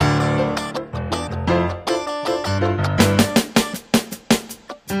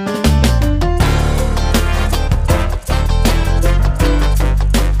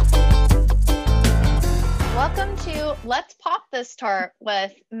Tart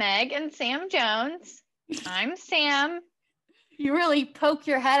with Meg and Sam Jones. I'm Sam. You really poke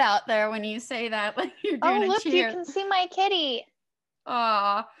your head out there when you say that, like you're doing Oh, a look, you cheer. can see my kitty.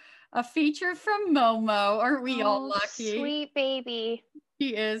 Aw, a feature from Momo. Aren't we all Oh, lucky? sweet baby.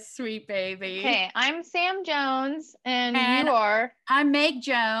 He is sweet baby. Okay, I'm Sam Jones, and you And are. I'm Meg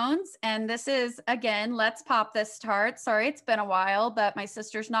Jones, and this is again, Let's Pop This Tart. Sorry, it's been a while, but my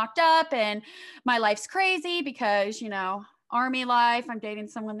sister's knocked up and my life's crazy because, army life. I'm dating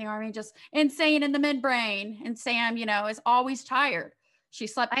someone in the army, just insane in the midbrain. And Sam, is always tired. She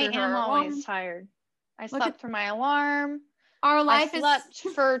slept I through am her always alarm. tired. I Look at slept through my alarm. our I life is, slept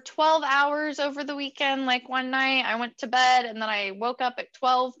for 12 hours over the weekend. Like one night, I went to bed and then I woke up at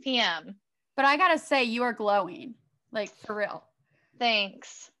 12 p.m. but I gotta say, you are glowing, like for real.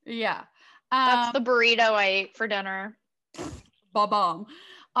 Thanks. Yeah. That's Um, the burrito I ate for dinner. Ba-bomb.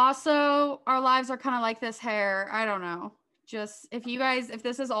 Also, our lives are kind of like this hair. I don't know. Just if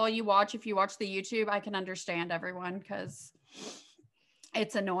this is all you watch, if you watch the YouTube, I can understand everyone because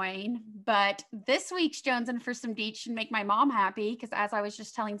it's annoying. But this week's Jones and for some Deets should make my mom happy because as I was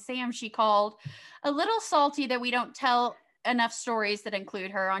just telling Sam, she called a little salty that we don't tell enough stories that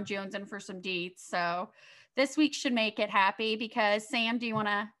include her on Jones and for some Deets. So this week should make it happy because Sam, do you want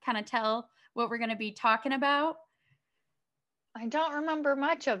to kind of tell what we're going to be talking about? I don't remember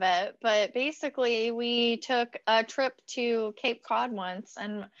much of it, but basically, we took a trip to Cape Cod once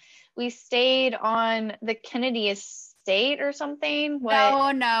and we stayed on the Kennedy Estate or something.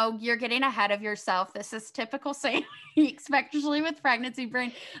 What? No, you're getting ahead of yourself. This is typical Sam, especially with pregnancy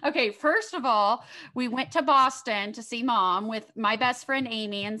brain. Okay, first of all, we went to Boston to see mom with my best friend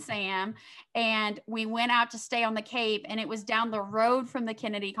Amy and Sam, and we went out to stay on the Cape, and it was down the road from the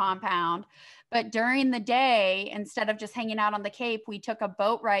Kennedy compound. But during the day, instead of just hanging out on the Cape, we took a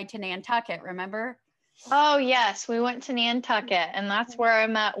boat ride to Nantucket, remember? Oh, yes, we went to Nantucket, and that's where I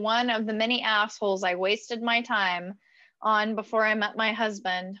met one of the many assholes I wasted my time on before I met my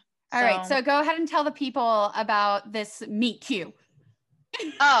husband. All right, So, so go ahead and tell the people about this meet cute.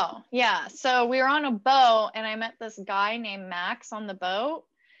 oh, yeah. So we were on a boat, and I met this guy named Max on the boat,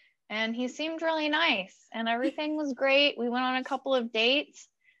 and he seemed really nice, and everything was great. We went on a couple of dates.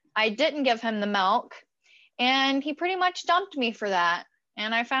 I didn't give him the milk, and he pretty much dumped me for that.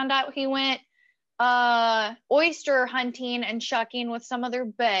 And I found out he went oyster hunting and shucking with some other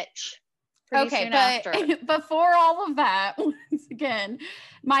bitch pretty Okay, soon after. but before all of that, once again,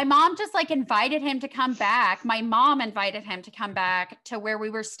 my mom just like invited him to come back. My mom invited him to come back to where we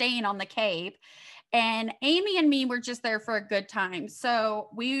were staying on the Cape. And Amy and me were just there for a good time. So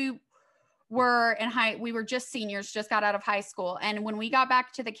we were just seniors, just got out of high school. And when we got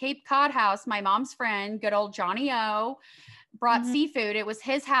back to the Cape Cod house, my mom's friend, good old Johnny O, brought Mhm. seafood. It was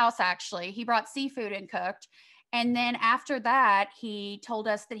his house, actually. He brought seafood and cooked. And then after that, he told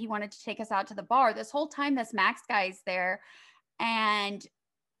us that he wanted to take us out to the bar. This whole time, this Max guy's there. And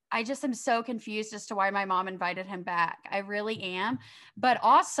I just am so confused as to why my mom invited him back. I really am. But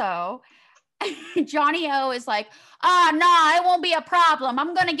also, Johnny O is like, no, it won't be a problem.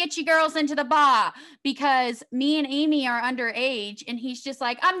 I'm going to get you girls into the bar because me and Amy are underage. And he's just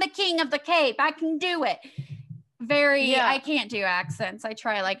like, I'm the king of the Cape. I can do it. Yeah. I can't do accents. I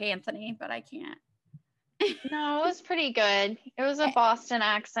try like Anthony, but I can't. No, it was pretty good. It was a Boston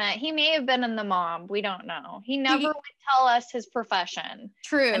accent. He may have been in the mob. We don't know. He never would tell us his profession.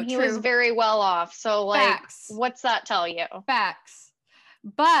 And he was True. very well off. So, like, Facts. what's that tell you? Facts.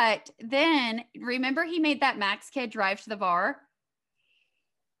 But then remember he made that Max kid drive to the bar?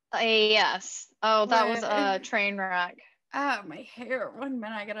 Yes. Oh, that was Where- a train wreck. Oh, my hair. 1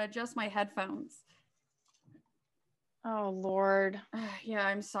 minute. I gotta adjust my headphones. Oh, Lord. Yeah,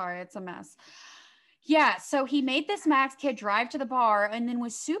 I'm sorry. It's a mess. Yeah, so he made this Max kid drive to the bar and then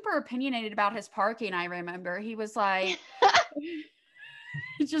was super opinionated about his parking. I remember he was like,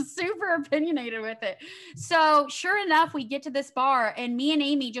 just super opinionated with it. So sure enough, we get to this bar and me and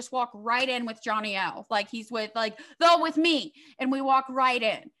Amy just walk right in with Johnny O. Like he's with me. And we walk right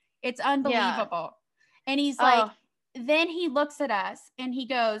in. It's unbelievable. And he's like, then he looks at us and he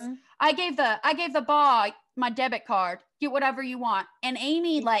goes, I gave the bar my debit card. Get whatever you want. And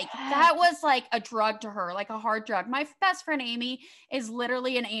Amy, that was like a drug to her, like a hard drug. My best friend Amy is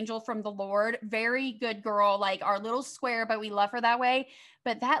literally an angel from the Lord. Very good girl, like our little square, but we love her that way.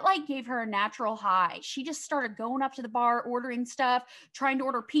 But that like gave her a natural high. She just started going up to the bar, ordering stuff, trying to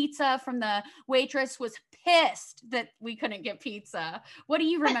order pizza from the waitress, was pissed that we couldn't get pizza. What do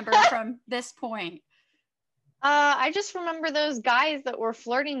you remember from this point? I just remember those guys that were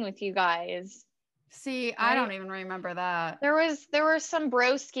flirting with you guys. See, I don't even remember that. There were some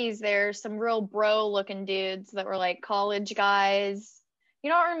broskies there, some real bro looking dudes that were like college guys. You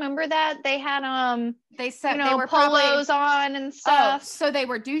don't remember that? They had they said you know, they were polos on and stuff. Oh, so they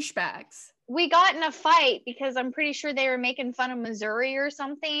were douchebags. We got in a fight because I'm pretty sure they were making fun of Missouri or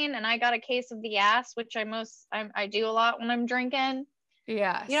something, and I got a case of the ass, which I do a lot when I'm drinking.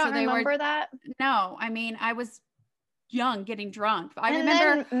 Yeah. You don't remember that? No, I mean, I was young getting drunk. I and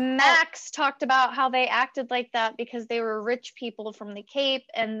remember then Max talked about how they acted like that because they were rich people from the Cape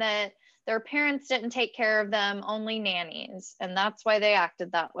and that their parents didn't take care of them, only nannies, and that's why they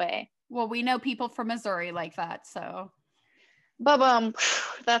acted that way. Well, we know people from Missouri like that, so Ba-bum.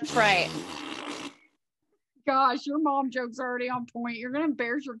 That's right. Gosh, your mom joke's already on point. You're gonna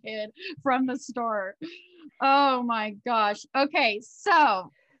embarrass your kid from the start. Oh my gosh. Okay,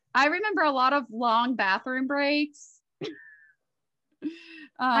 so I remember a lot of long bathroom breaks.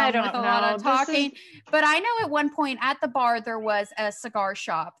 I don't with a know. lot of talking. But I know at one point at the bar there was a cigar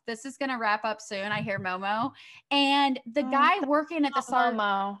shop. This is gonna wrap up soon. I hear Momo. And the guy working at the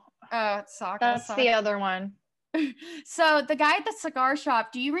Momo. It's Saka. That's the other one. So the guy at the cigar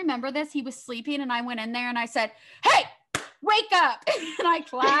shop, do you remember this? He was sleeping and I went in there and I said, "Hey, wake up." And I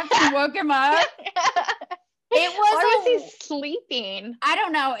clapped and woke him up. Why was he sleeping? I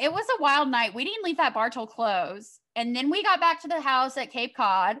don't know. It was a wild night. We didn't leave that bar till close. And then we got back to the house at Cape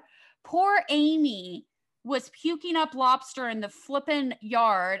Cod. Poor Amy was puking up lobster in the flippin'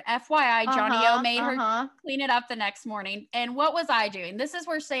 yard. FYI, Johnny O made her clean it up the next morning. And what was I doing? This is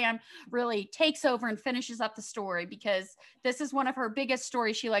where Sam really takes over and finishes up the story, because this is one of her biggest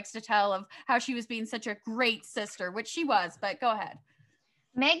stories she likes to tell of how she was being such a great sister, which she was, but go ahead.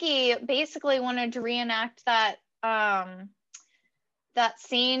 Maggie basically wanted to reenact that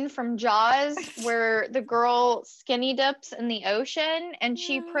scene from Jaws where the girl skinny dips in the ocean, and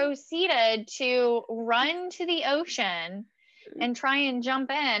she proceeded to run to the ocean and try and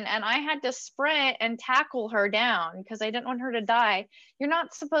jump in, and I had to sprint and tackle her down because I didn't want her to die. You're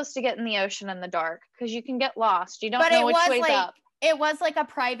not supposed to get in the ocean in the dark because you can get lost. You don't know which way's up. It was like a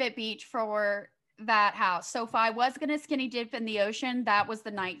private beach for that house. So if I was going to skinny dip in the ocean, that was the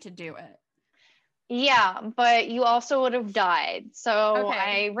night to do it. Yeah, but you also would have died. So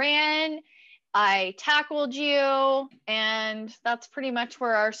I ran, I tackled you, and that's pretty much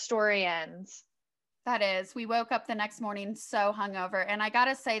where our story ends. That is. We woke up the next morning so hungover. And I got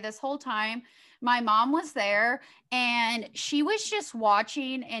to say, this whole time, my mom was there and she was just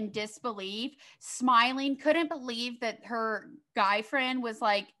watching in disbelief, smiling, couldn't believe that her guy friend was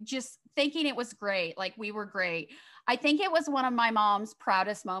like just thinking it was great. Like we were great. I think it was one of my mom's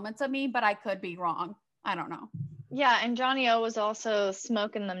proudest moments of me, but I could be wrong. I don't know. Yeah, and Johnny O was also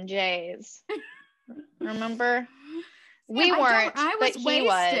smoking them J's. Remember? We weren't, but he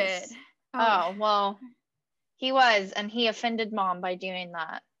was. Oh, well, he was, and he offended Mom by doing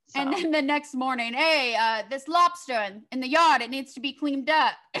that. So. And then the next morning, hey, this lobster in the yard, it needs to be cleaned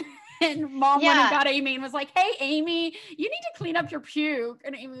up. And Mom went and got Amy and was like, "Hey, Amy, you need to clean up your puke."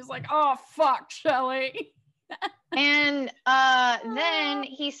 And Amy was like, "Oh, fuck, Shelly." And then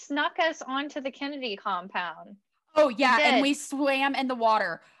he snuck us onto the Kennedy compound. Oh, yeah, and we swam in the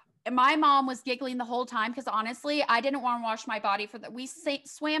water. And my mom was giggling the whole time because honestly, I didn't want to wash my body for that. We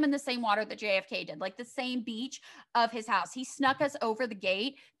swam in the same water that JFK did, like the same beach of his house. He snuck us over the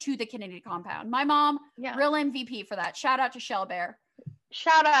gate to the Kennedy compound. My mom, real MVP for that. Shout out to Shell Bear.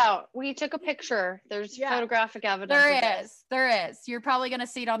 Shout out. We took a picture. There's photographic evidence. There is. You're probably going to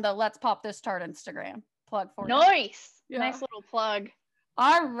see it on the Let's Pop This Tart Instagram. Plug for Nice. Nice little plug.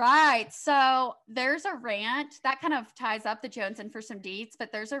 All right. So there's a rant that kind of ties up the Jones in for some deets,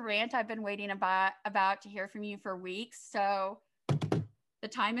 but there's a rant I've been waiting about to hear from you for weeks. So the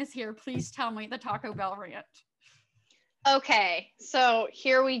time is here. Please tell me the Taco Bell rant. Okay. So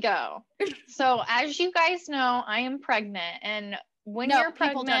here we go. So as you guys know, I am pregnant, and when you're pregnant,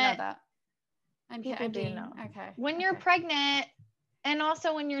 people don't know that. People do know. Okay. When you're pregnant, and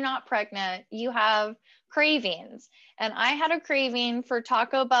also when you're not pregnant, you have cravings. And I had a craving for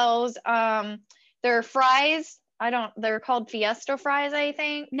Taco Bell's, their fries. They're called Fiesta fries, I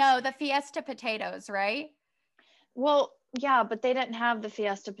think. No, the Fiesta potatoes, right? Well, yeah, but they didn't have the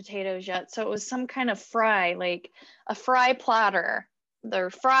Fiesta potatoes yet. So it was some kind of fry, like a fry platter. They're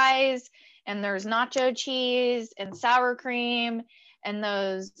fries, and there's nacho cheese and sour cream and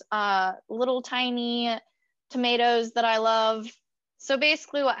those little tiny tomatoes that I love. So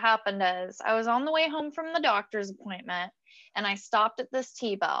basically what happened is I was on the way home from the doctor's appointment, and I stopped at this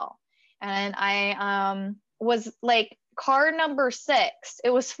T-Bell, and I was like car number 6. It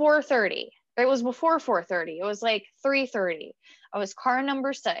was 4:30. It was before 4:30. It was like 3:30. I was car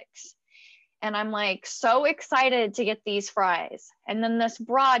number 6. And I'm like so excited to get these fries. And then this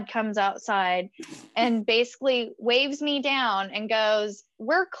broad comes outside and basically waves me down and goes,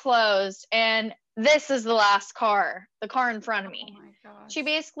 "We're closed. And this is the last car, the car in front of me." Oh my gosh. She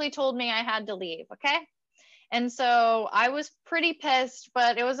basically told me I had to leave. Okay. And so I was pretty pissed,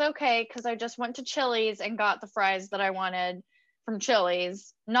 but it was okay because I just went to Chili's and got the fries that I wanted from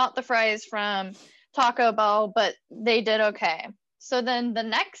Chili's, not the fries from Taco Bell, but they did okay. So then the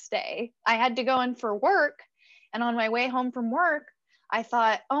next day, I had to go in for work. And on my way home from work, I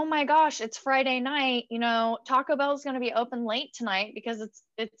thought, oh my gosh, it's Friday night. You know, Taco Bell's going to be open late tonight because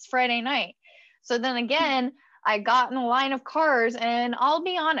it's Friday night. So then again, I got in a line of cars, and I'll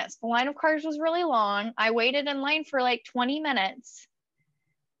be honest, the line of cars was really long. I waited in line for like 20 minutes,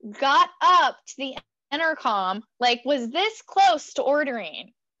 got up to the intercom, like was this close to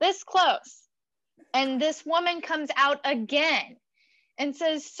ordering, this close. And this woman comes out again and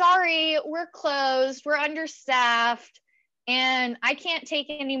says, "Sorry, we're closed, we're understaffed, and I can't take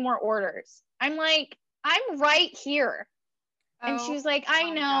any more orders." I'm like, "I'm right here." And Oh she's like, "I my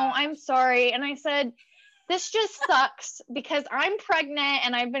know, gosh. I'm sorry." And I said, "This just sucks because I'm pregnant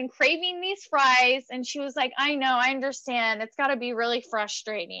and I've been craving these fries." And she was like, "I know, I understand. It's got to be really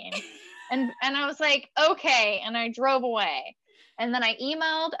frustrating." And I was like, "Okay." And I drove away. And then I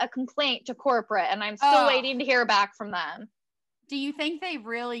emailed a complaint to corporate, and I'm still waiting to hear back from them. Do you think they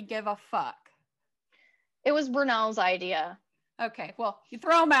really give a fuck? It was Brunel's idea. Okay, well, you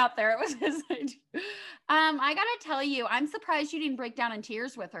throw him out there. It was his idea. I gotta tell you, I'm surprised you didn't break down in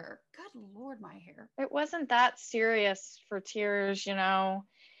tears with her. Good Lord, my hair. It wasn't that serious for tears, you know.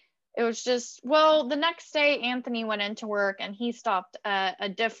 It was just, well, the next day Anthony went into work and he stopped at a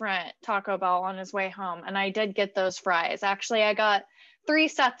different Taco Bell on his way home. And I did get those fries. Actually, I got 3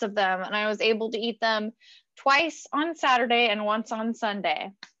 sets of them and I was able to eat them twice on Saturday and once on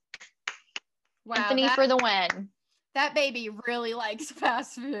Sunday. Wow, Anthony for the win. That baby really likes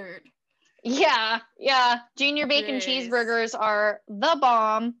fast food. Yeah. Junior bacon cheeseburgers are the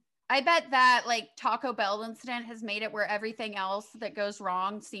bomb. I bet that like Taco Bell incident has made it where everything else that goes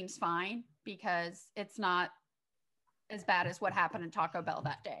wrong seems fine because it's not as bad as what happened in Taco Bell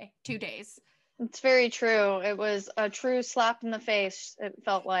that day, 2 days. It's very true. It was a true slap in the face, it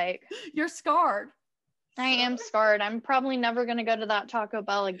felt like. You're scarred. I am scarred. I'm probably never going to go to that Taco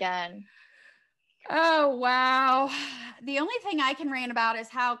Bell again. Oh, wow. The only thing I can rant about is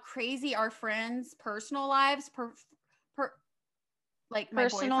how crazy our friends' personal lives, like my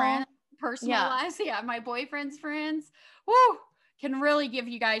boyfriend, personal lives. Yeah, my boyfriend's friends, whoo, can really give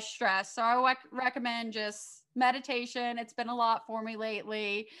you guys stress. So I recommend just meditation. It's been a lot for me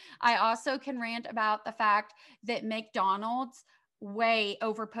lately. I also can rant about the fact that McDonald's way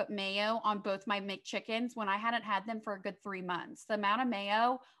overput mayo on both my McChickens when I hadn't had them for a good 3 months. The amount of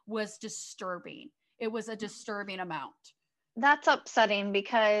mayo was disturbing. It was a disturbing amount. That's upsetting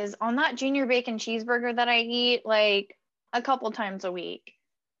because on that junior bacon cheeseburger that I eat like a couple times a week,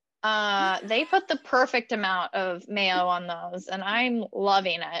 they put the perfect amount of mayo on those and I'm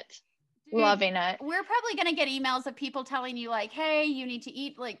loving it. Dude, loving it. We're probably going to get emails of people telling you like, hey, you need to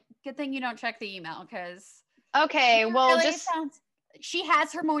eat, like, good thing you don't check the email because okay, well, really just she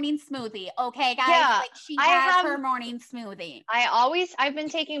has her morning smoothie. Okay, guys. Yeah, like she has her morning smoothie. I've been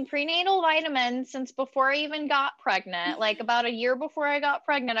taking prenatal vitamins since before I even got pregnant. Like about a year before I got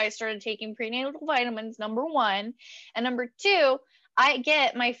pregnant, I started taking prenatal vitamins, number 1. And number 2, I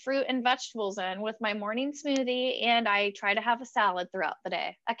get my fruit and vegetables in with my morning smoothie and I try to have a salad throughout the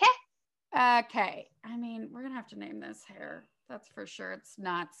day. Okay? Okay. I mean, we're going to have to name this hair. That's for sure. It's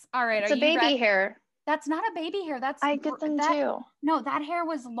nuts. All right. It's a baby hair. That's not a baby hair. I get them too. No, that hair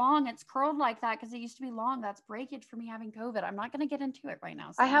was long. It's curled like that because it used to be long. That's breakage for me having COVID. I'm not going to get into it right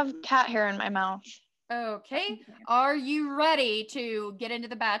now. So. I have cat hair in my mouth. Okay. Are you ready to get into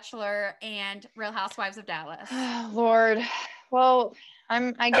The Bachelor and Real Housewives of Dallas? Lord. Well,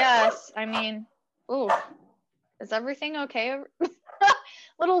 I guess. I mean, ooh, is everything okay?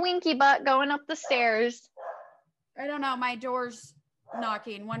 Little winky butt going up the stairs. I don't know. My door's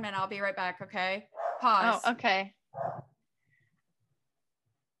knocking. 1 minute. I'll be right back. Okay. Pause. Oh, okay.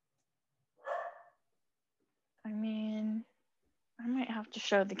 I mean, I might have to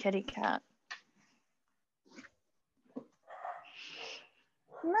show the kitty cat.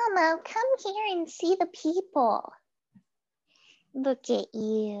 Mama, come here and see the people. Look at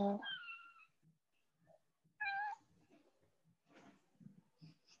you.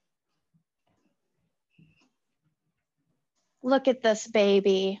 Look at this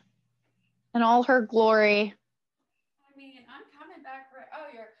baby in all her glory. I mean, I'm coming back. Oh,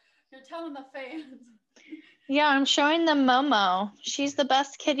 You're telling the fans. Yeah, I'm showing them Momo. She's the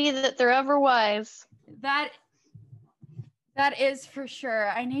best kitty that there ever was. That is for sure.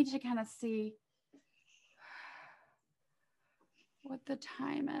 I need to kind of see what the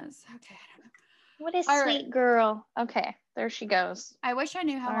time is. Okay, I don't know. What a sweet girl. Okay, there she goes. I wish I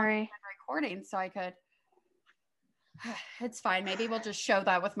knew how long Sorry. I've been recording so I could. It's fine. Maybe we'll just show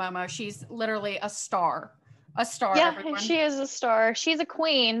that with Momo. She's literally a star. A star, Yeah, everyone. she is a star. She's a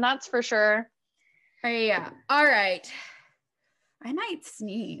queen, that's for sure. Yeah. All right. I might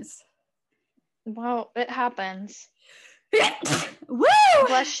sneeze. Well, it happens. Woo!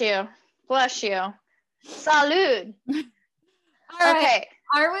 Bless you. Bless you. Salud. All right. Okay.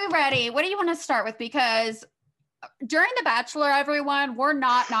 Are we ready? What do you want to start with? Because during The Bachelor, everyone, we're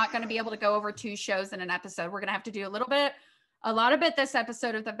not going to be able to go over 2 shows in an episode. We're going to have to do a lot of it this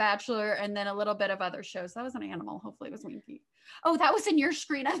episode of The Bachelor, and then a little bit of other shows. That was an animal. Hopefully it was Winky. Oh, that was in your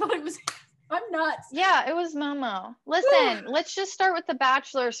screen. I thought it was, I'm nuts. Yeah, it was Momo. Listen, let's just start with The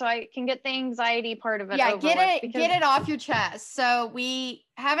Bachelor so I can get the anxiety part of it over get it off your chest. So we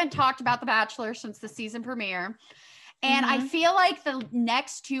haven't talked about The Bachelor since the season premiere. And I feel like the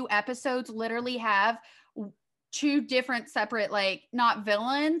next 2 episodes literally have 2 different separate, like, not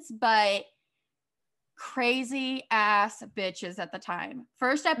villains, but crazy ass bitches at the time.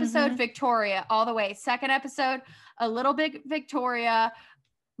 First episode, Victoria, all the way. Second episode, a little bit Victoria,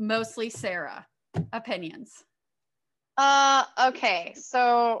 mostly Sarah. Opinions. Okay.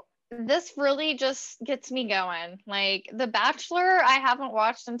 So this really just gets me going. Like, The Bachelor, I haven't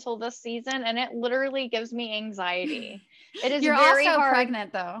watched until this season, and it literally gives me anxiety. It is You're very also hard.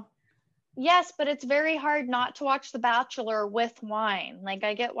 pregnant, though. Yes, but it's very hard not to watch The Bachelor with wine. Like,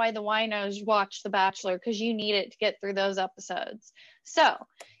 I get why the winos watch The Bachelor, because you need it to get through those episodes. So,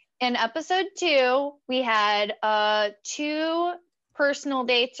 in episode 2, we had 2 personal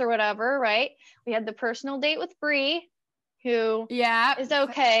dates or whatever, right? We had the personal date with Bree, who is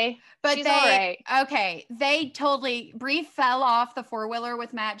okay, but she's all right. Okay, Bree fell off the 4-wheeler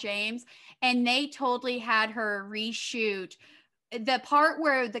with Matt James, and they totally had her reshoot the part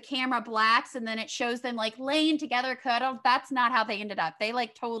where the camera blacks and then it shows them like laying together cuddle. That's not how they ended up. They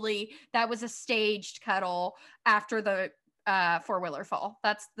like totally, that was a staged cuddle after the 4-wheeler fall.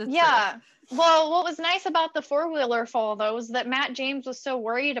 That's the truth. Well, what was nice about the 4-wheeler fall though was that Matt James was so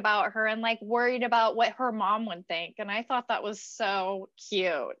worried about her and like worried about what her mom would think, and I thought that was so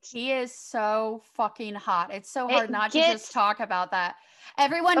cute. He is so fucking hot. It's so hard not to just talk about that.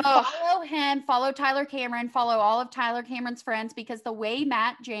 Everyone follow him, follow Tyler Cameron, follow all of Tyler Cameron's friends, because the way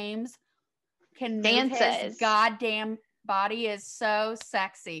Matt James can move his goddamn body is so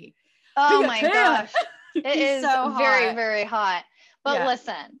sexy. Oh my gosh. It is so very, very hot. But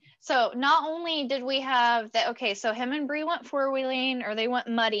listen, so not only did we have that, okay, so him and Bree went 4-wheeling, or they went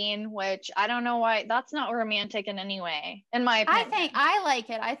mudding, which I don't know why. That's not romantic in any way, in my opinion. I think I like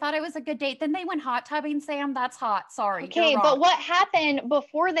it. I thought it was a good date. Then they went hot tubbing, Sam. That's hot. Sorry. Okay, but what happened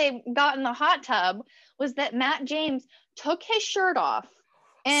before they got in the hot tub was that Matt James took his shirt off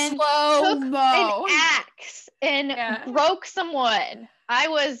and took an axe and broke some wood. I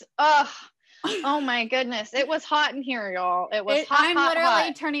was, oh my goodness. It was hot in here, y'all. It was hot. I'm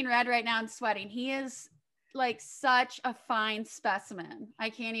literally turning red right now and sweating. He is like such a fine specimen.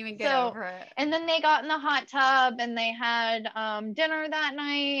 I can't even get over it. And then they got in the hot tub and they had dinner that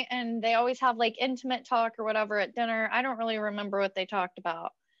night, and they always have like intimate talk or whatever at dinner. I don't really remember what they talked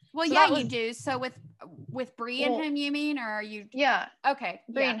about. Well, you do. So with Bree and him, you mean, or are you? Yeah. Okay.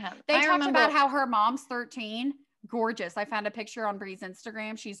 Bree and him. They talked about how her mom's 13. Gorgeous. I found a picture on Bree's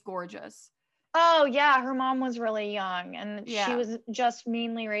Instagram. She's gorgeous. Oh yeah, her mom was really young, and she was just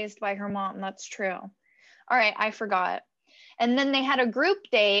mainly raised by her mom. That's true. All right, I forgot. And then they had a group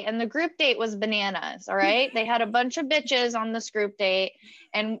date, and the group date was bananas. All right, they had a bunch of bitches on this group date,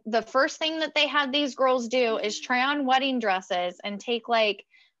 and the first thing that they had these girls do is try on wedding dresses and take like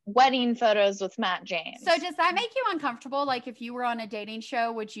wedding photos with Matt James. So does that make you uncomfortable? Like, if you were on a dating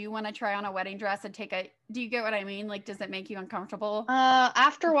show, would you want to try on a wedding dress and do you get what I mean? Like, does it make you uncomfortable?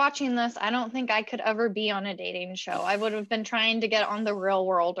 After watching this, I don't think I could ever be on a dating show. I would have been trying to get on The Real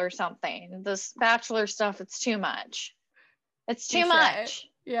World or something. This Bachelor stuff, it's too much. It's too much.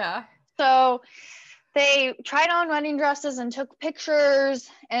 Yeah. So they tried on wedding dresses and took pictures,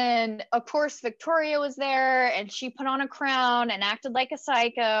 and of course Victoria was there, and she put on a crown and acted like a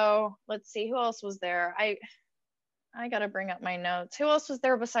psycho. Let's see, who else was there? I gotta bring up my notes. Who else was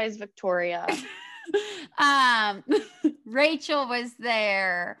there besides Victoria? Rachel was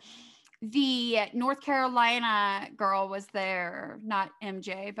there. The North Carolina girl was there, not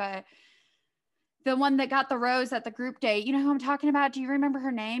MJ, but The one that got the rose at the group date. You know who I'm talking about? Do you remember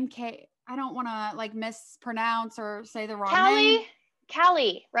her name? I don't want to like mispronounce or say the wrong name.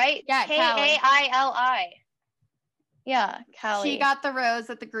 Callie, right? Yeah, Callie. Kaili. Yeah, Callie. She got the rose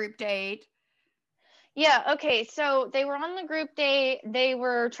at the group date. Yeah, okay. So they were on the group date. They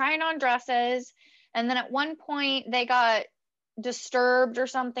were trying on dresses. And then at one point they got disturbed or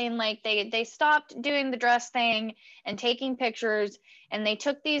something. Like they stopped doing the dress thing and taking pictures. And they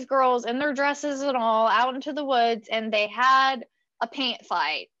took these girls in their dresses and all out into the woods. And they had a paint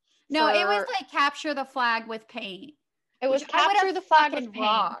fight. No, it was like capture the flag with paint. It was capture the flag with paint.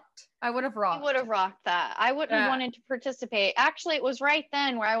 Rocked. I would have rocked. I would have rocked that. I wouldn't have wanted to participate. Actually, it was right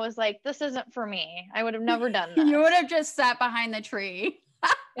then where I was like, this isn't for me. I would have never done this. You would have just sat behind the tree.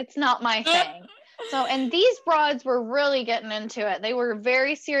 It's not my thing. So, and these broads were really getting into it. They were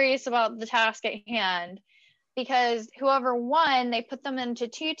very serious about the task at hand because whoever won, they put them into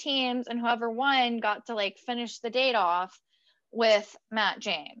 2 teams, and whoever won got to like finish the date off with Matt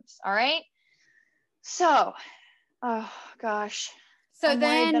James. All right. So, oh gosh. So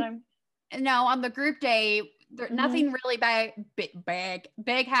on the group date, nothing really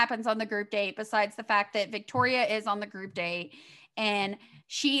big happens on the group date besides the fact that Victoria is on the group date and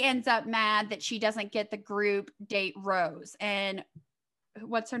she ends up mad that she doesn't get the group date rose. And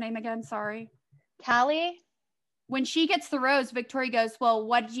what's her name again? Sorry. Callie. When she gets the rose, Victoria goes, well,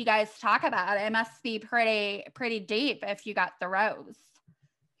 what did you guys talk about? It must be pretty deep if you got the rose.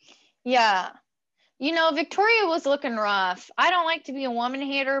 Yeah. You know, Victoria was looking rough. I don't like to be a woman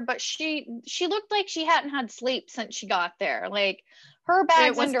hater, but she looked like she hadn't had sleep since she got there. Like her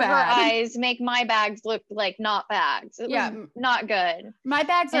bags under her eyes make my bags look like not bags. It was not good. My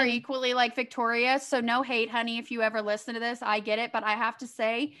bags are equally like Victoria, so no hate, honey, if you ever listen to this. I get it, but I have to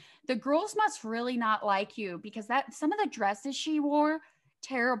say the girls must really not like you because some of the dresses she wore,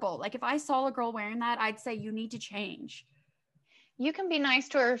 terrible. Like if I saw a girl wearing that, I'd say you need to change. You can be nice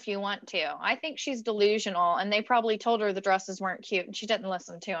to her if you want to. I think she's delusional, and they probably told her the dresses weren't cute, and she didn't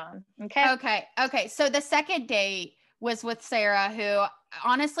listen to them. Okay. So the second date was with Sarah, who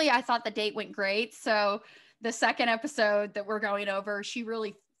honestly, I thought the date went great. So the second episode that we're going over, she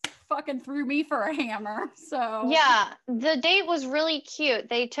really fucking threw me for a hammer. So yeah, the date was really cute.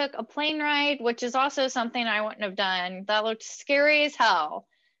 They took a plane ride, which is also something I wouldn't have done. That looked scary as hell.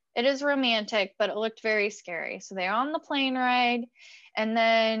 It is romantic, but it looked very scary. So they're on the plane ride. And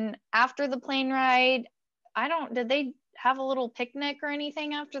then after the plane ride, did they have a little picnic or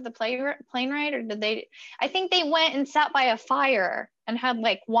anything after the plane ride? Or I think they went and sat by a fire and had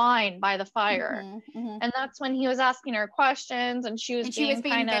like wine by the fire. And that's when he was asking her questions and she was being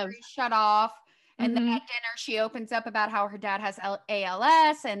kind of very shut off. And then at dinner, she opens up about how her dad has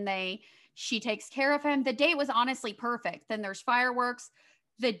ALS and she takes care of him. The date was honestly perfect. Then there's fireworks.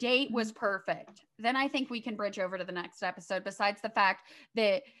 The date was perfect. Then I think we can bridge over to the next episode, besides the fact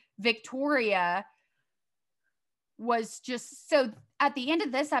that Victoria was just so at the end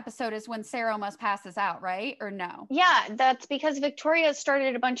of this episode is when Sarah almost passes out, right? Or no? Yeah, that's because Victoria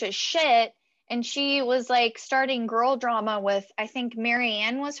started a bunch of shit and she was like starting girl drama with, I think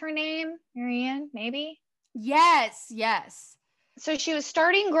Marianne was her name. Marianne, maybe? Yes. So she was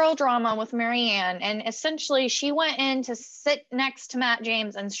starting girl drama with Marianne, and essentially she went in to sit next to Matt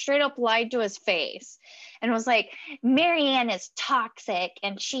James and straight up lied to his face and was like, Marianne is toxic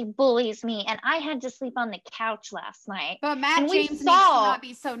and she bullies me and I had to sleep on the couch last night. But Matt James needs to not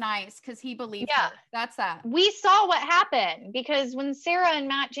be so nice because he believed her. That's that. We saw what happened because when Sarah and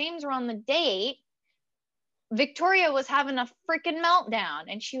Matt James were on the date, Victoria was having a freaking meltdown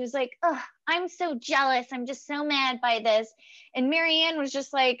and she was like, ugh, I'm so jealous. I'm just so mad by this. And Marianne was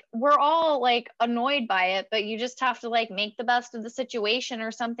just like, we're all like annoyed by it, but you just have to like make the best of the situation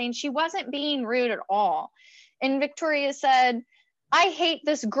or something. She wasn't being rude at all. And Victoria said, I hate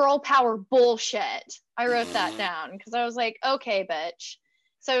this girl power bullshit. I wrote that down because I was like, okay, bitch.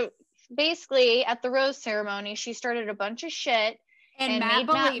 So basically at the rose ceremony, she started a bunch of shit and Matt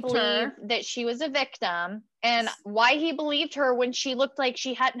believed her that she was a victim. And why he believed her when she looked like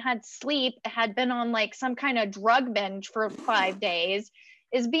she hadn't had sleep, had been on like some kind of drug binge for 5 days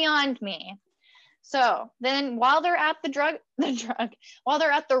is beyond me. So then while they're at while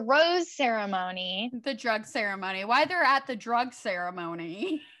they're at the rose ceremony. The drug ceremony. Why they're at the drug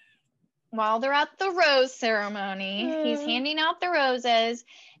ceremony? While they're at the rose ceremony, he's handing out the roses.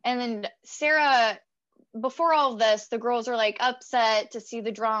 And then Sarah, before all of this, the girls are like upset to see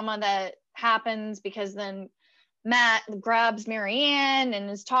the drama that happens because then Matt grabs Marianne and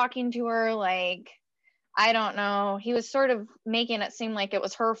is talking to her like, I don't know. He was sort of making it seem like it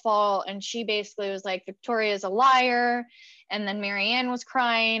was her fault. And she basically was like, Victoria's a liar And then Marianne was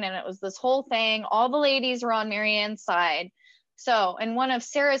crying, and it was this whole thing. All the ladies were on Marianne's side. So in one of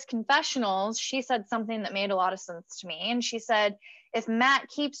Sarah's confessionals, she said something that made a lot of sense to me. And she said, if Matt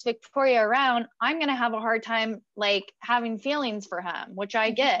keeps Victoria around, I'm going to have a hard time like having feelings for him, which I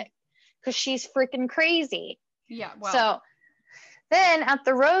get because she's freaking crazy. Yeah. Well. So then at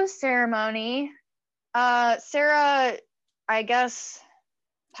the rose ceremony, Sarah, I guess,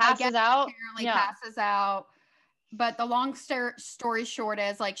 passes out. Apparently passes out. But the long story short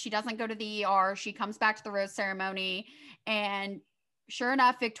is, like, she doesn't go to the ER. She comes back to the rose ceremony, and sure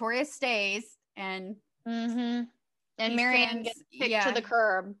enough, Victoria stays, and and Marianne gets kicked to the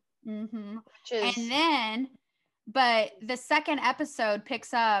curb. And then, but the second episode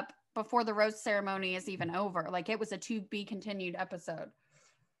picks up before the rose ceremony is even over. Like, it was a to be continued episode.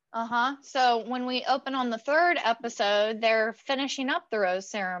 So when we open on the third episode, they're finishing up the rose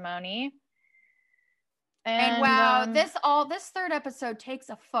ceremony. And wow, this third episode takes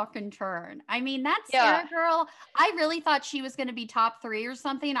a fucking turn. I mean, that Sarah girl, I really thought she was going to be top 3 or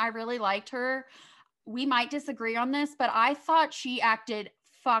something. I really liked her. We might disagree on this, but I thought she acted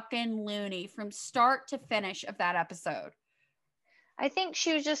fucking loony from start to finish of that episode. I think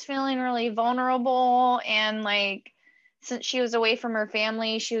she was just feeling really vulnerable, and like, since she was away from her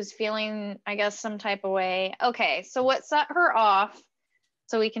family, she was feeling, I guess, some type of way. Okay, so what set her off,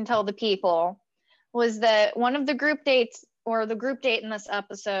 so we can tell the people, was that one of the group dates, or the group date in this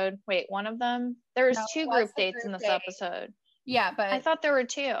episode, one of them? There's 2 group dates in this episode. Yeah, but I thought there were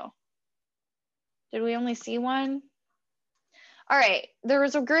 2. Did we only see one? All right, there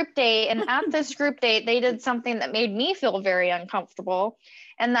was a group date, and at this group date, they did something that made me feel very uncomfortable,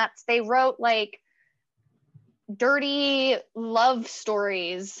 and that's they wrote like dirty love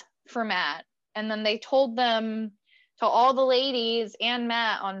stories for Matt, and then they told them to all the ladies and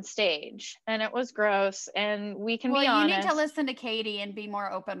Matt on stage, and it was gross. And we can be honest. You need to listen to Katie and be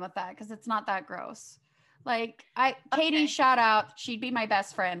more open with that, because it's not that gross. Like, Katie, shout out. She'd be my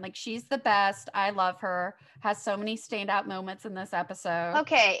best friend. Like, she's the best. I love her. Has so many standout moments in this episode.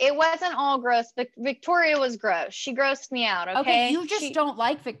 Okay, it wasn't all gross, but Victoria was gross. She grossed me out. Okay, you just don't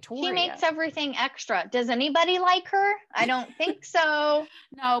like Victoria. She makes everything extra. Does anybody like her? I don't think so.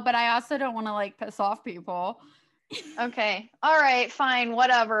 No, but I also don't want to like piss off people. Okay. All right, fine,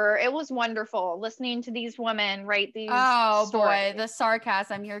 whatever. It was wonderful listening to these women write these stories. Boy, the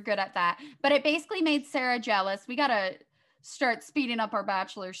sarcasm, you're good at that. But it basically made Sarah jealous. We got to start speeding up our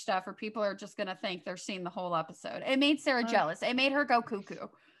Bachelor stuff, or people are just going to think they're seeing the whole episode. It made Sarah jealous. It made her go cuckoo.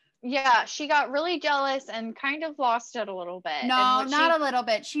 Yeah, she got really jealous and kind of lost it a little bit. No, not a little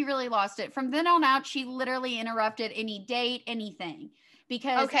bit. She really lost it. From then on out, she literally interrupted any date, anything.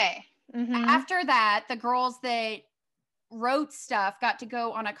 Because after that, the girls that wrote stuff got to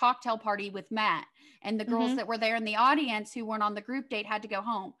go on a cocktail party with Matt, and the girls that were there in the audience who weren't on the group date had to go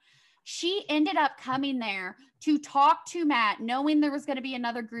home. She ended up coming there to talk to Matt, knowing there was going to be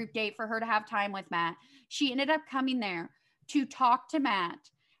another group date for her to have time with Matt. She ended up coming there to talk to Matt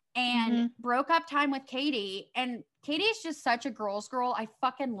and broke up time with Katie. And Katie is just such a girl's girl. I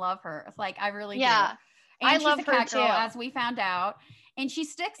fucking love her. Like, I really do. And I love her cat too, girl, as we found out. And she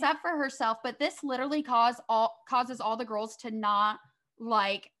sticks up for herself, but this literally causes all the girls to not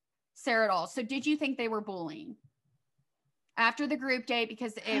like Sarah at all. So did you think they were bullying after the group date?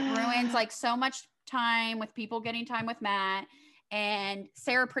 Because it ruins like so much time with people getting time with Matt, and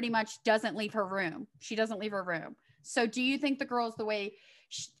Sarah pretty much doesn't leave her room. She doesn't leave her room. So do you think the girls, the way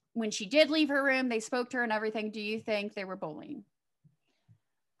when she did leave her room, they spoke to her and everything, do you think they were bullying?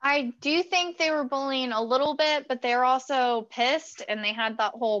 I do think they were bullying a little bit, but they're also pissed, and they had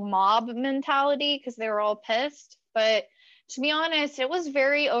that whole mob mentality because they were all pissed. But to be honest, it was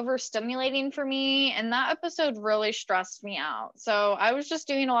very overstimulating for me, and that episode really stressed me out. So I was just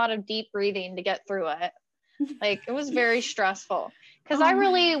doing a lot of deep breathing to get through it. Like, it was very stressful because I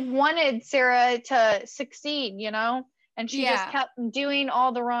really wanted Sarah to succeed, you know? And she just kept doing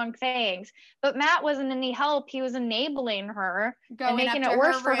all the wrong things. But Matt wasn't any help. He was enabling her and making it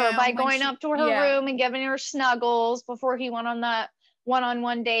worse for her by going up to her room and giving her snuggles before he went on that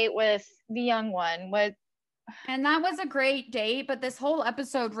one-on-one date with the young one. And that was a great date. But this whole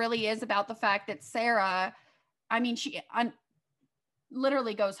episode really is about the fact that Sarah, I mean, she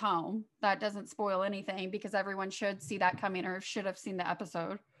literally goes home. That doesn't spoil anything because everyone should see that coming, or should have seen the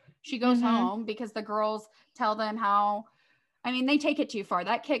episode. She goes home because the girls tell them how, I mean, they take it too far.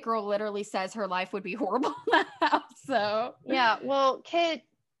 That Kit girl literally says her life would be horrible in that house. So yeah, well, Kit,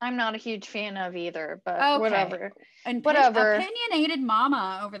 I'm not a huge fan of either, but whatever. And whatever. Opinionated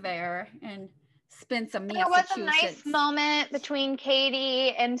mama over there, and Spencer, there was a nice moment between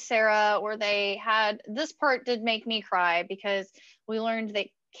Katie and Sarah where they had, this part did make me cry because we learned that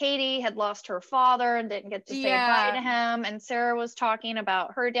Katie had lost her father and didn't get to say bye to him. And Sarah was talking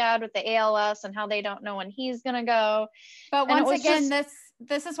about her dad with the ALS and how they don't know when he's going to go. But once again,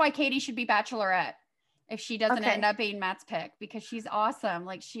 this is why Katie should be Bachelorette if she doesn't end up being Matt's pick, because she's awesome.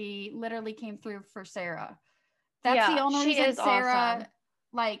 Like, she literally came through for Sarah. That's the only reason Sarah,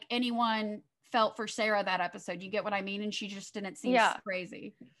 like, anyone felt for Sarah that episode. You get what I mean? And she just didn't seem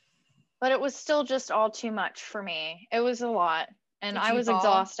crazy. But it was still just all too much for me. It was a lot. And I was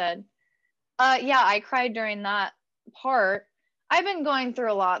exhausted. Yeah, I cried during that part. I've been going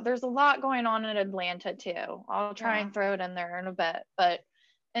through a lot. There's a lot going on in Atlanta too. I'll try and throw it in there in a bit. But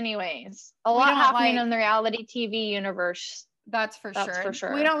anyways, a lot happening in the reality TV universe. That's for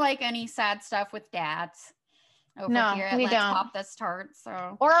sure. We don't like any sad stuff with dads over here at Let's Pop This Tart.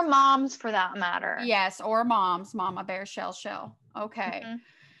 So, or moms for that matter. Yes, or moms. Mama Bear Shell. Okay. Mm-hmm.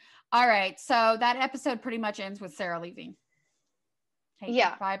 All right. So that episode pretty much ends with Sarah leaving.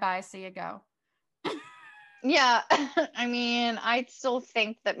 Bye-bye. See you go. Yeah. I mean, I still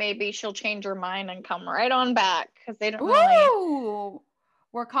think that maybe she'll change her mind and come right on back because they don't really.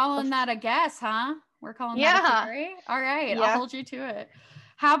 We're calling that a guess, huh? We're calling that a theory? All right. I'll hold you to it.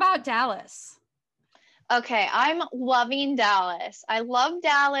 How about Dallas? Okay. I'm loving Dallas. I love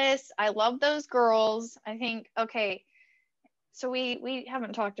Dallas. I love those girls. I think, so we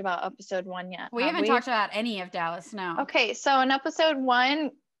haven't talked about episode 1 yet. We haven't talked about any of Dallas, no. Okay, so in episode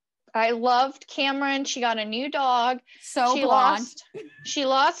 1, I loved Cameron. She got a new dog. She blonde. She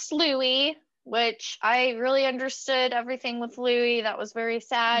lost Louie, which I really understood everything with Louie. That was very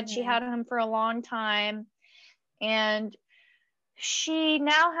sad. Mm-hmm. She had him for a long time. And she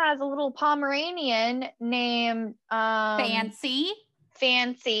now has a little Pomeranian named Fancy.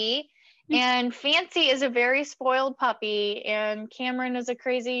 And Fancy is a very spoiled puppy, and Cameron is a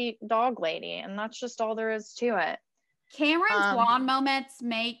crazy dog lady, and that's just all there is to it. Cameron's blonde moments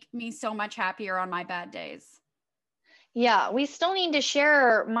make me so much happier on my bad days. Yeah, we still need to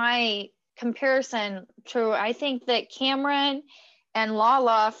share my comparison to, I think that Cameron and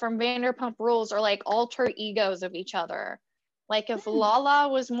Lala from Vanderpump Rules are like alter egos of each other. Like if Lala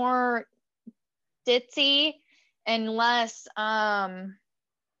was more ditzy and less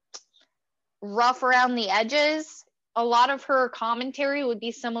rough around the edges, a lot of her commentary would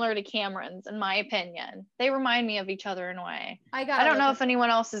be similar to Cameron's, in my opinion. They remind me of each other in a way. I don't know if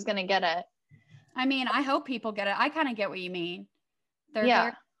anyone else is going to get it. I mean, I hope people get it. I kind of get what you mean. They're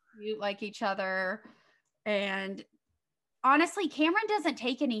very cute like each other. And honestly, Cameron doesn't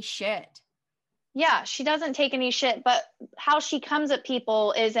take any shit. Yeah, she doesn't take any shit, but how she comes at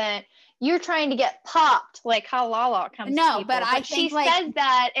people isn't, you're trying to get popped like how Lala comes to people. But I think she says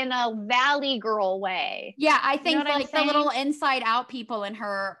that in a Valley Girl way. Yeah, I think like the little inside out people in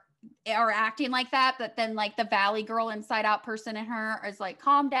her are acting like that, but then like the Valley Girl inside out person in her is like,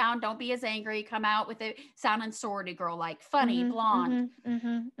 calm down, don't be as angry, come out with it sounding sorority girl, like funny, blonde.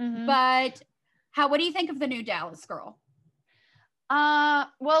 But what do you think of the new Dallas girl?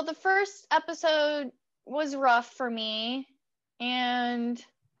 Well, the first episode was rough for me, and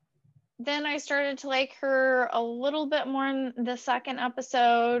then I started to like her a little bit more in the second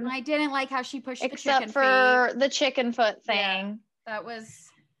episode. I didn't like how she pushed except for the chicken foot thing. Yeah, that was.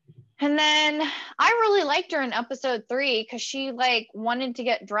 And then I really liked her in episode 3 because she like wanted to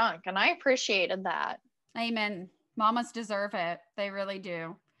get drunk, and I appreciated that. Amen. Mamas deserve it. They really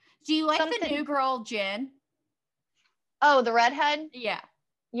do. Do you like the new girl, Jen? Oh, the redhead? Yeah.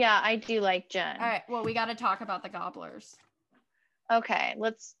 Yeah, I do like Jen. All right. Well, we got to talk about the Gobblers. Okay,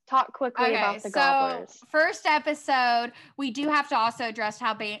 let's talk quickly about the Gobblers. First episode, we do have to also address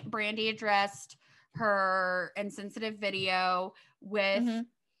how Brandy addressed her insensitive video with,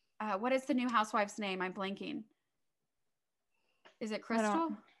 what is the new housewife's name? I'm blanking. Is it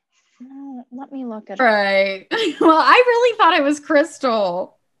Crystal? No, let me look at it. Right. Well, I really thought it was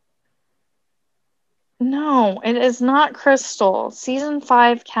Crystal. No, it is not Crystal. Season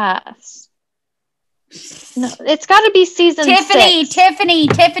 5 cast. No, it's got to be season 6. Tiffany.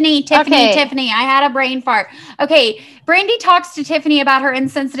 I had a brain fart. Okay, Brandy talks to Tiffany about her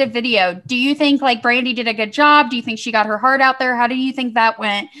insensitive video. Do you think like Brandy did a good job? Do you think she got her heart out there? How do you think that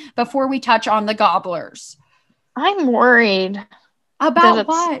went before we touch on the Gobblers? I'm worried. About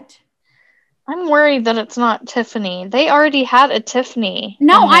what? I'm worried that it's not Tiffany. They already had a Tiffany.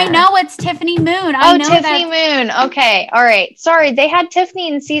 No, I know it's Tiffany Moon. Tiffany Moon. Okay. All right. Sorry. They had Tiffany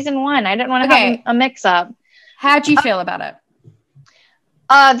in season 1. I didn't want to have a mix up. How'd you feel about it?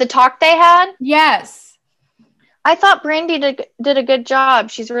 The talk they had? Yes. I thought Brandy did a good job.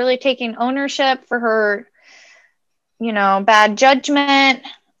 She's really taking ownership for her, bad judgment.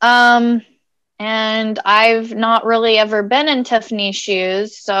 And I've not really ever been in Tiffany's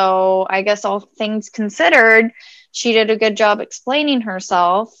shoes, so I guess all things considered, she did a good job explaining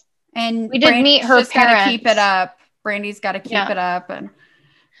herself. And we did meet her just parents. Got to keep it up. Brandy's got to keep it up, and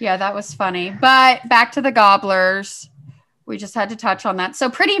yeah, that was funny. But back to the Gobblers. We just had to touch on that. So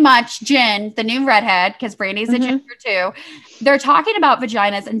pretty much Jen, the new redhead, because Brandy's a ginger too, they're talking about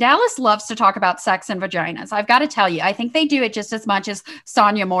vaginas, and Dallas loves to talk about sex and vaginas. I've got to tell you, I think they do it just as much as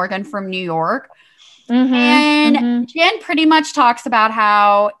Sonia Morgan from New York. And Jen pretty much talks about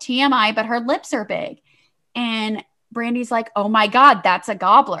how TMI, but her lips are big. And Brandy's like, oh my God, that's a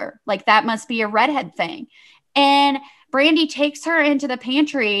gobbler. Like that must be a redhead thing. And Brandy takes her into the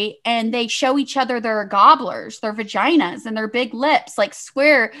pantry and they show each other their gobblers, their vaginas and their big lips, like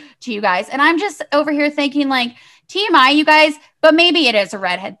swear to you guys. And I'm just over here thinking like, TMI, you guys, but maybe it is a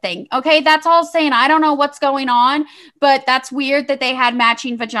redhead thing. Okay. That's all saying. I don't know what's going on, but that's weird that they had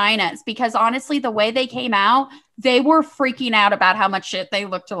matching vaginas because honestly, the way they came out, they were freaking out about how much shit they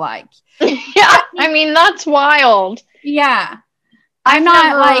looked alike. Yeah. I mean, that's wild. Yeah. I've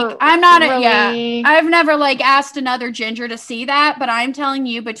never like asked another ginger to see that, but I'm telling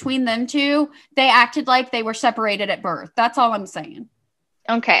you, between them two, they acted like they were separated at birth. That's all I'm saying.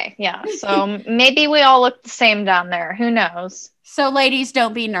 Okay. Yeah. So maybe we all look the same down there. Who knows? So ladies,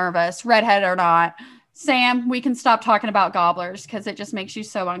 don't be nervous, redhead or not. Sam, we can stop talking about gobblers because it just makes you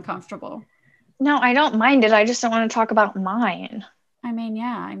so uncomfortable. No, I don't mind it. I just don't want to talk about mine. I mean,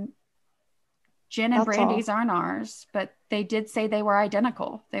 yeah, Jen and Brandy's aren't ours, but they did say they were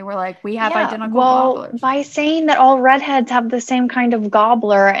identical. They were like, we have identical gobblers. By saying that all redheads have the same kind of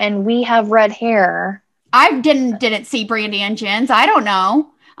gobbler and we have red hair. I didn't see Brandy and Jen's. I don't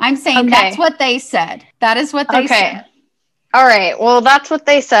know. I'm saying that's what they said. That is what they said. All right. Well, that's what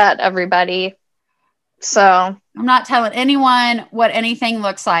they said, everybody. So I'm not telling anyone what anything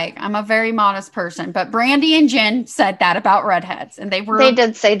looks like. I'm a very modest person, but Brandy and Jen said that about redheads, and they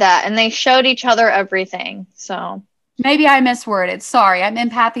did say that, and they showed each other everything. So maybe I misworded. Sorry, I'm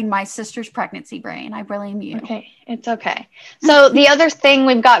empathing my sister's pregnancy brain. I blame you. Okay, it's okay. So the other thing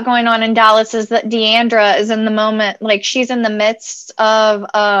we've got going on in Dallas is that Deandra is in the moment, like she's in the midst of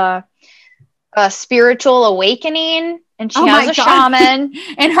a spiritual awakening. And she has a shaman.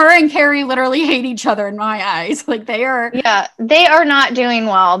 And her and Carrie literally hate each other in my eyes. Like they are. Yeah, they are not doing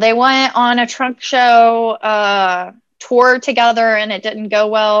well. They went on a trunk show tour together and it didn't go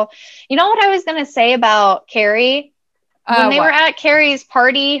well. You know what I was going to say about Carrie? When they were at Carrie's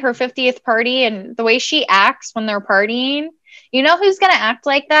party, her 50th party, and the way she acts when they're partying, you know who's going to act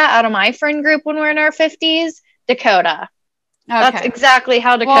like that out of my friend group when we're in our 50s? Dakota. Okay. That's exactly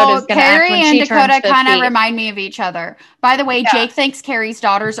how Dakota's going to act when she turns 50. Carrie and Dakota kind of remind me of each other. By the way, Jake thinks Carrie's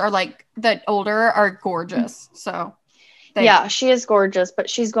daughters are like the older are gorgeous. So she is gorgeous, but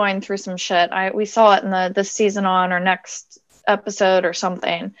she's going through some shit. We saw it in this season on or next episode or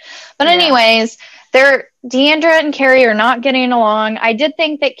something. But anyways, Deandra and Carrie are not getting along. I did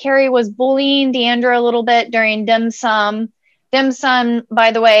think that Carrie was bullying Deandra a little bit during dim sum. Dim sum,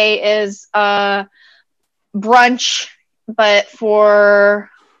 by the way, is brunch, but for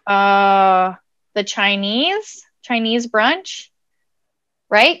the Chinese brunch,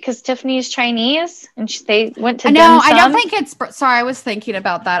 right? Because Tiffany's Chinese, and they went to dim sum. I don't think it's. Sorry, I was thinking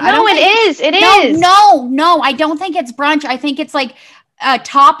about that. No, it is. It is. No, I don't think it's brunch. I think it's like a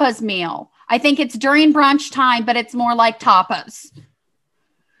tapas meal. I think it's during brunch time, but it's more like tapas.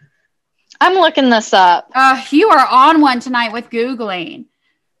 I'm looking this up. You are on one tonight with Googling,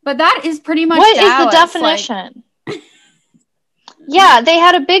 but that is pretty much what Dallas. Is the definition? Yeah, they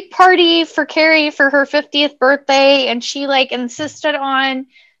had a big party for Carrie for her 50th birthday, and she like insisted on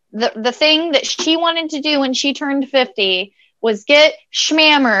the thing that she wanted to do when she turned 50 was get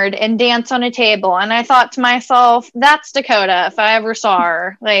schmammered and dance on a table. And I thought to myself, that's Dakota if I ever saw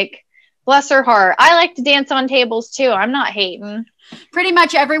her. Like, bless her heart. I like to dance on tables too. I'm not hating. Pretty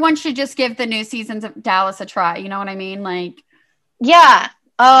much everyone should just give the new seasons of Dallas a try. You know what I mean? Like, yeah.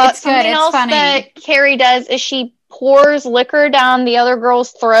 It's something good. It's else funny. That Carrie does is she pours liquor down the other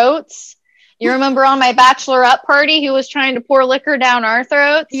girls' throats. You remember on my bachelorette party who was trying to pour liquor down our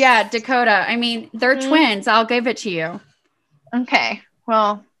throats? Yeah, Dakota. I mean, they're twins. I'll give it to you. Okay.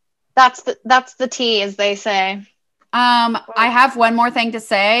 Well, that's the tea, as they say. I have one more thing to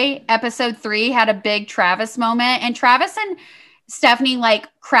say. Episode 3 had a big Travis moment, and Travis and Stephanie like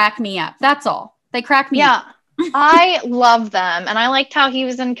crack me up. That's all. They crack me up. I love them. And I liked how he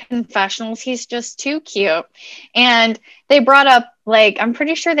was in confessionals. He's just too cute. And they brought up, like, I'm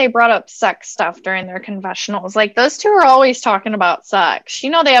pretty sure they brought up sex stuff during their confessionals. Like, those two are always talking about sex. You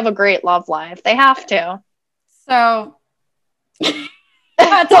know, they have a great love life. They have to. So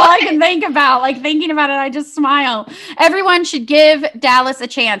that's all I can think about. Like, thinking about it, I just smile. Everyone should give Dallas a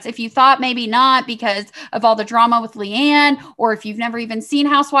chance. If you thought maybe not because of all the drama with Leanne, or if you've never even seen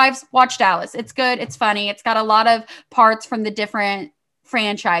Housewives, watch Dallas. It's good. It's funny. It's got a lot of parts from the different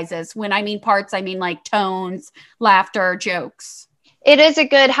franchises. When I mean parts, I mean like tones, laughter, jokes. It is a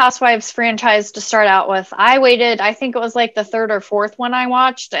good Housewives franchise to start out with. I waited, I think it was like the third or fourth one I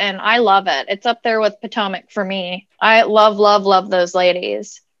watched, and I love it. It's up there with Potomac for me. I love, love, love those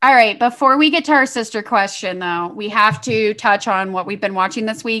ladies. All right. Before we get to our sister question, though, we have to touch on what we've been watching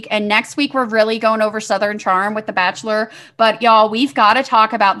this week. And next week, we're really going over Southern Charm with The Bachelor. But y'all, we've got to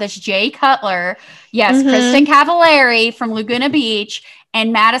talk about this Jay Cutler. Yes, Kristen Cavallari from Laguna Beach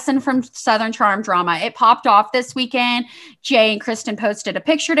and Madison from Southern Charm drama. It popped off this weekend. Jay and Kristen posted a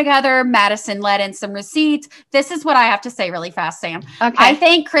picture together. Madison let in some receipts. This is what I have to say really fast, Sam. Okay. I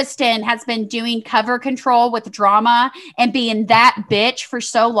think Kristen has been doing cover control with drama and being that bitch for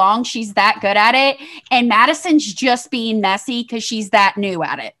so long. She's that good at it. And Madison's just being messy because she's that new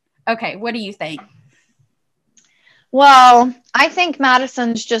at it. Okay, what do you think? Well, I think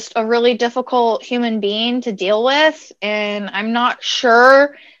Madison's just a really difficult human being to deal with. And I'm not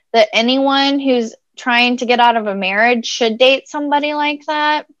sure that anyone who's trying to get out of a marriage should date somebody like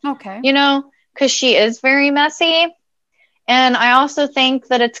that. Okay. You know, because she is very messy. And I also think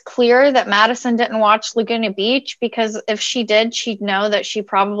that it's clear that Madison didn't watch Laguna Beach, because if she did, she'd know that she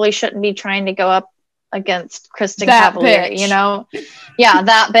probably shouldn't be trying to go up against Kristen Cavallari, you know? Yeah,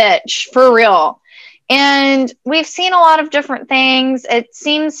 that bitch, for real. And we've seen a lot of different things. It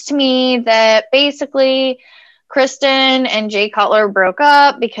seems to me that basically Kristen and Jay Cutler broke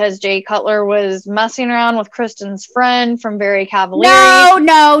up because Jay Cutler was messing around with Kristen's friend from Very Cavallari.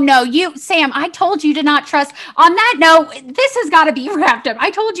 No. Sam, I told you to not trust. On that note, this has got to be wrapped up.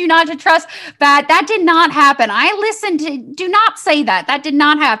 I told you not to trust that. That did not happen. I listened to, do not say that. That did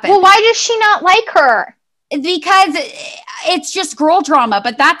not happen. Well, why does she not like her? Because it's just girl drama,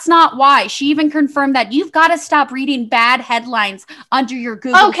 but that's not why. She even confirmed that you've got to stop reading bad headlines under your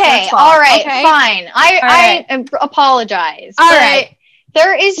Google search bar. All right, fine. I apologize. All right.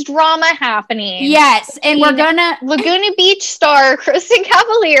 There is drama happening. Yes, and we're gonna Laguna Beach star Kristen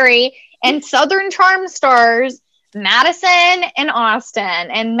Cavallari and Southern Charm stars Madison and Austin.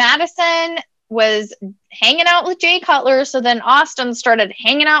 And Madison was hanging out with Jay Cutler, so then Austin started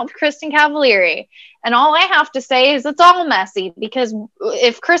hanging out with Kristen Cavallari. And all I have to say is it's all messy, because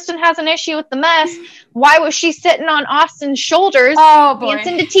if Kristen has an issue with the mess, why was she sitting on Austin's shoulders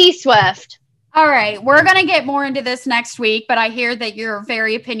dancing to T-Swift? All right, we're going to get more into this next week, but I hear that you're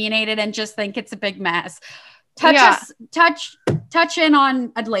very opinionated and just think it's a big mess. Touch in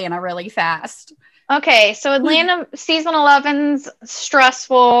on Atlanta really fast. Okay, so Atlanta season 11's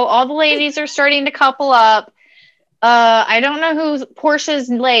stressful. All the ladies are starting to couple up. I don't know who Portia's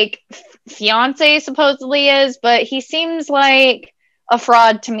like fiance supposedly is, but he seems like a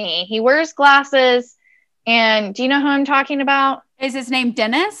fraud to me. He wears glasses, and do you know who I'm talking about? Is his name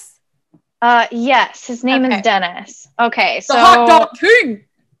Dennis? Yes, his name is Dennis. Okay, so the hot dog king.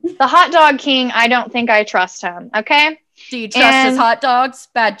 The hot dog king. I don't think I trust him. Okay. Do you trust his hot dogs?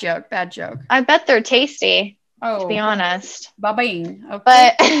 Bad joke. I bet they're tasty. To be honest. Ba-bing. Okay.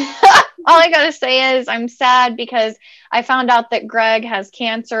 But all I gotta say is I'm sad because I found out that Greg has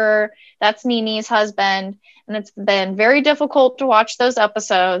cancer. That's Nini's husband. And it's been very difficult to watch those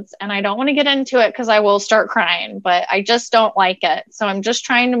episodes. And I don't want to get into it because I will start crying, but I just don't like it. So I'm just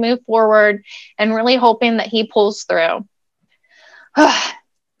trying to move forward and really hoping that he pulls through.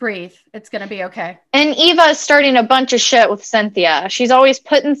 Breathe. It's going to be okay. And Eva is starting a bunch of shit with Cynthia. She's always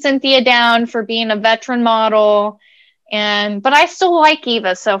putting Cynthia down for being a veteran model. But I still like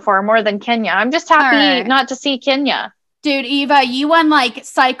Eva so far more than Kenya. I'm just happy not to see Kenya. Dude, Eva, you won like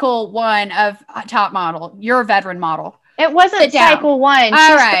cycle 1 of Top Model. You're a veteran model. It wasn't cycle 1.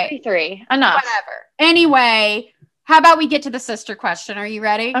 She's 33. Enough. Whatever. Anyway, how about we get to the sister question? Are you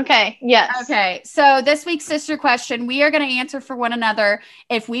ready? Okay. Yes. Okay. So this week's sister question, we are going to answer for one another.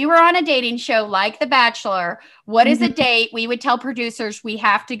 If we were on a dating show like The Bachelor, what is a date we would tell producers we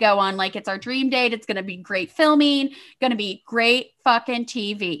have to go on? Like, it's our dream date. It's going to be great filming, going to be great fucking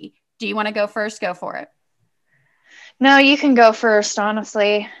TV. Do you want to go first? Go for it. No, you can go first,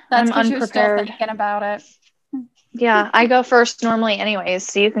 honestly. That's I'm unprepared. You're still thinking about it. Yeah, I go first normally anyways,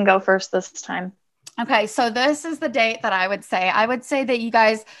 so you can go first this time. Okay, so this is the date that I would say. I would say that you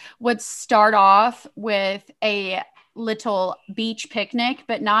guys would start off with a little beach picnic,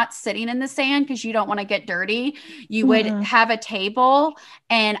 but not sitting in the sand because you don't want to get dirty. You would have a table,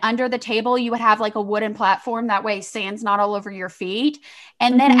 and under the table, you would have like a wooden platform. That way, sand's not all over your feet.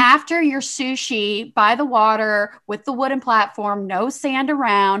 And then after your sushi by the water with the wooden platform, no sand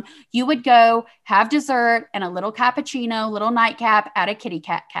around, you would go have dessert and a little cappuccino, little nightcap at a kitty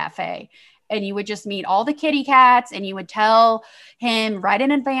cat cafe. And you would just meet all the kitty cats, and you would tell him right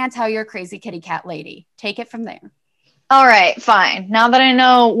in advance how you're a crazy kitty cat lady. Take it from there. All right, fine. Now that I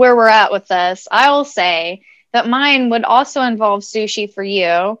know where we're at with this, I will say that mine would also involve sushi for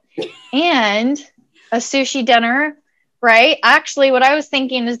you and a sushi dinner, right? Actually, what I was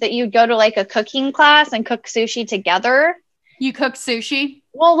thinking is that you'd go to like a cooking class and cook sushi together. You cook sushi?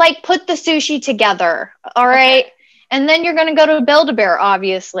 Well, like put the sushi together, all right? Okay. And then you're going to go to Build-A-Bear,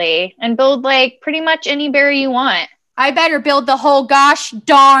 obviously, and build like pretty much any bear you want. I better build the whole gosh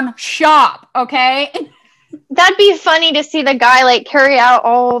darn shop, okay? That'd be funny to see the guy like carry out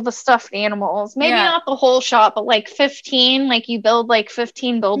all the stuffed animals. Maybe not the whole shop, but like 15. Like you build like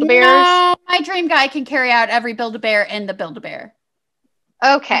 15 Build-A-Bears. No, my dream guy can carry out every Build-A-Bear in the Build-A-Bear.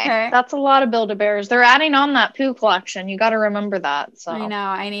 Okay. That's a lot of Build-A-Bears. They're adding on that poo collection. You got to remember that. So I know.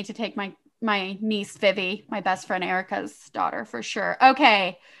 I need to take my niece Vivi, my best friend Erica's daughter, for sure.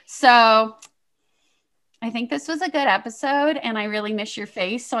 Okay, so I think this was a good episode, and I really miss your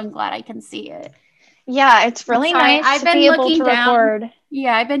face, so I'm glad I can see it. Yeah, it's really nice to be able to record.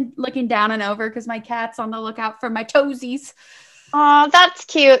 Yeah, I've been looking down and over because my cat's on the lookout for my toesies. Oh, that's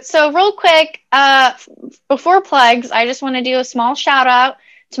cute. So real quick, before plugs, I just want to do a small shout out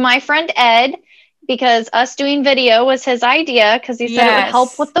to my friend Ed, because us doing video was his idea, because he said it would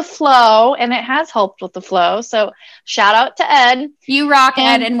help with the flow, and it has helped with the flow. So shout out to Ed. You rock,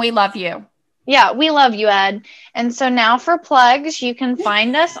 Ed, and we love you. Yeah, we love you, Ed. And so now for plugs, you can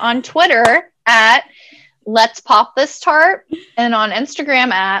find us on Twitter at Let's Pop This Tart, and on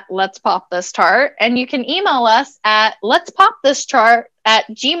Instagram at Let's Pop This Tart. And you can email us at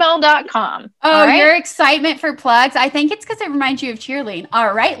letspopthistart@gmail.com. Oh, right? Your excitement for plugs. I think it's because it reminds you of cheerleading.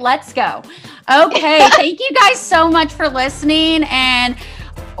 All right, let's go. Okay, thank you guys so much for listening. And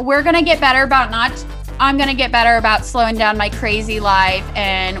we're going to get better about I'm going to get better about slowing down my crazy life.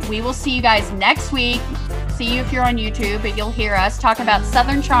 And we will see you guys next week. See you if you're on YouTube, but you'll hear us talk about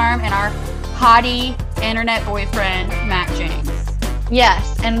Southern Charm and our hottie internet boyfriend, Matt James.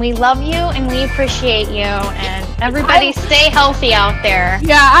 Yes, and we love you and we appreciate you, and everybody stay healthy out there.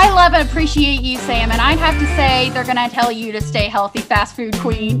 Yeah, I love and appreciate you, Sam, and I'd have to say they're going to tell you to stay healthy, fast food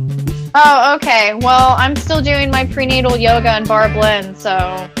queen. Oh, okay. Well, I'm still doing my prenatal yoga and bar blend,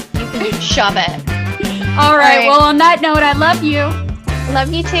 so you can shove it. All right. Well, on that note, I love you.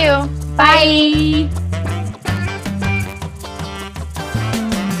 Love you too. Bye.